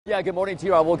Yeah, good morning to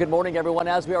you. Well, good morning, everyone.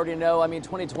 As we already know,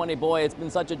 2020, boy, it's been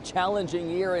such a challenging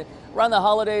year. Around the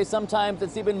holidays, sometimes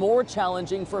it's even more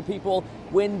challenging for people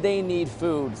when they need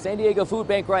food. San Diego Food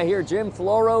Bank right here. Jim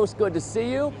Floros, good to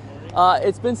see you.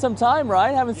 It's been some time,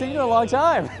 right? Haven't seen you in a long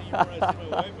time.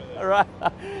 All right.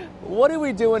 What are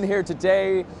we doing here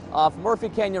today off Murphy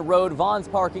Canyon Road, Vaughn's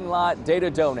parking lot, Day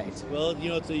to Donate? Well,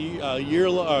 it's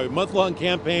a month-long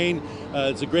campaign.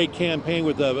 It's a great campaign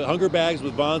with hunger bags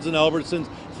with Vaughn's and Albertsons.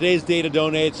 Today's Day to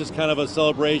Donate. It's just kind of a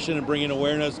celebration and bringing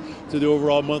awareness to the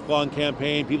overall month-long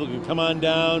campaign. People can come on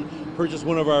down, purchase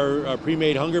one of our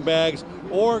pre-made hunger bags,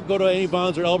 or go to any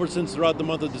Vaughn's or Albertsons throughout the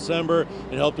month of December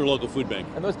and help their local food bank.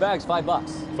 And those bags, $5.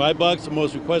 $5, the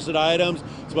most requested items.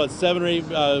 It's about 7 or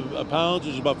 8 pounds,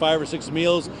 which is about 5 or 6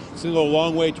 meals. It's going to go a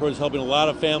long way towards helping a lot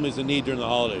of families in need during the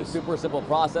holidays. Super simple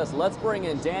process. Let's bring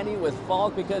in Danny with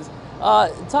Falk because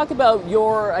talk about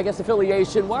your,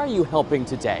 affiliation. Why are you helping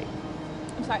today?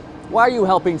 I'm sorry. Why are you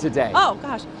helping today? Oh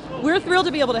gosh, we're thrilled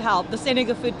to be able to help the San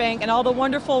Diego Food Bank and all the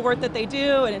wonderful work that they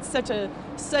do, and it's such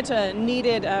a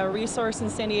needed resource in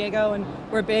San Diego, and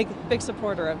we're a big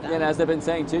supporter of them. And as I've been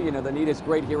saying too, the need is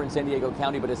great here in San Diego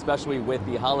County, but especially with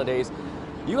the holidays.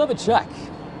 You have a check.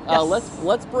 Yes.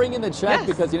 Let's bring in the check. Yes.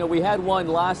 Because we had one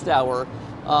last hour,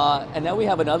 and now we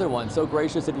have another one. So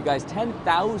gracious of you guys,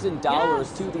 $10,000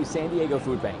 Yes. to the San Diego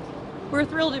Food Bank. We're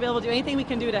thrilled to be able to do anything we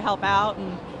can do to help out,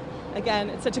 and again,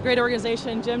 it's such a great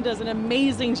organization. Jim does an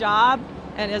amazing job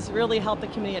and has really helped the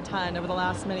community a ton over the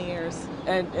last many years.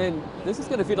 And this is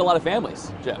going to feed a lot of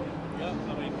families, Jim.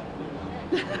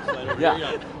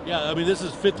 Yeah, this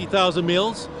is 50,000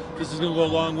 meals. This is going to go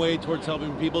a long way towards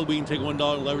helping people. We can take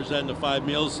 $1 and leverage that into 5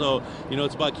 meals. So,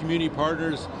 it's about community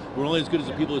partners. We're only as good as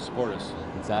the people who support us.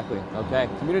 Exactly. Okay.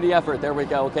 Community effort. There we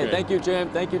go. Okay. Great. Thank you, Jim.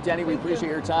 Thank you, Danny. We appreciate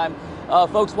your time.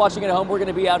 Folks watching at home, we're going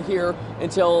to be out here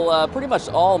until pretty much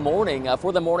all morning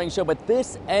for the morning show. But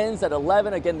this ends at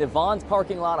 11. Again, the Vaughn's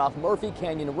parking lot off Murphy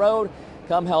Canyon Road.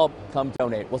 Come help. Come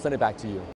donate. We'll send it back to you.